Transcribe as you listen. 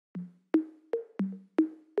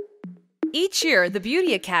Each year, the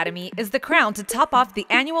Beauty Academy is the crown to top off the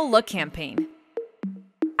annual Look campaign.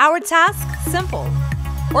 Our task? Simple.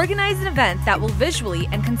 Organize an event that will visually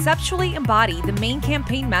and conceptually embody the main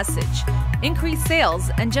campaign message, increase sales,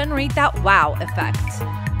 and generate that wow effect.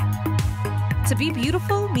 To be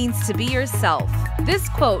beautiful means to be yourself. This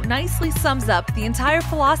quote nicely sums up the entire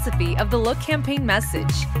philosophy of the Look campaign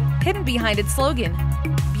message, hidden behind its slogan,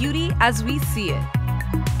 Beauty as we see it.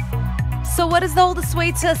 So what is the oldest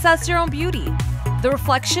way to assess your own beauty? The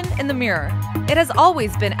reflection in the mirror. It has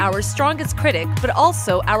always been our strongest critic, but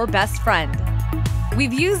also our best friend.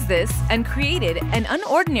 We've used this and created an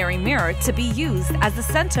unordinary mirror to be used as the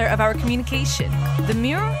center of our communication, the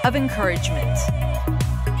mirror of encouragement.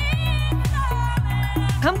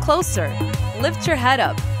 Come closer, lift your head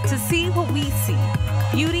up to see what we see,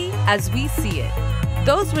 beauty as we see it.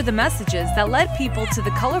 Those were the messages that led people to the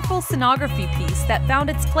colorful scenography piece that found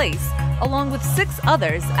its place, along with 6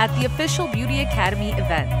 others at the official Beauty Academy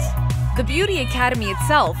event. The Beauty Academy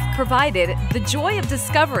itself provided the joy of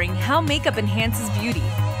discovering how makeup enhances beauty,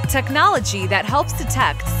 technology that helps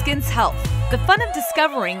detect skin's health, the fun of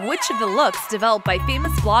discovering which of the looks developed by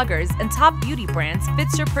famous bloggers and top beauty brands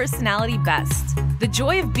fits your personality best, the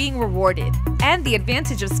joy of being rewarded, and the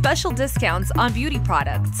advantage of special discounts on beauty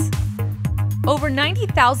products. Over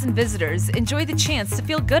 90,000 visitors enjoy the chance to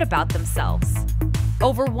feel good about themselves.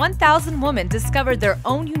 Over 1,000 women discovered their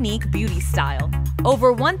own unique beauty style.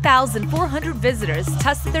 Over 1,400 visitors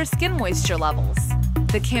tested their skin moisture levels.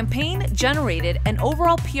 The campaign generated an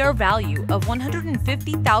overall PR value of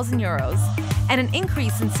 €150,000 and an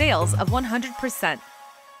increase in sales of 100%.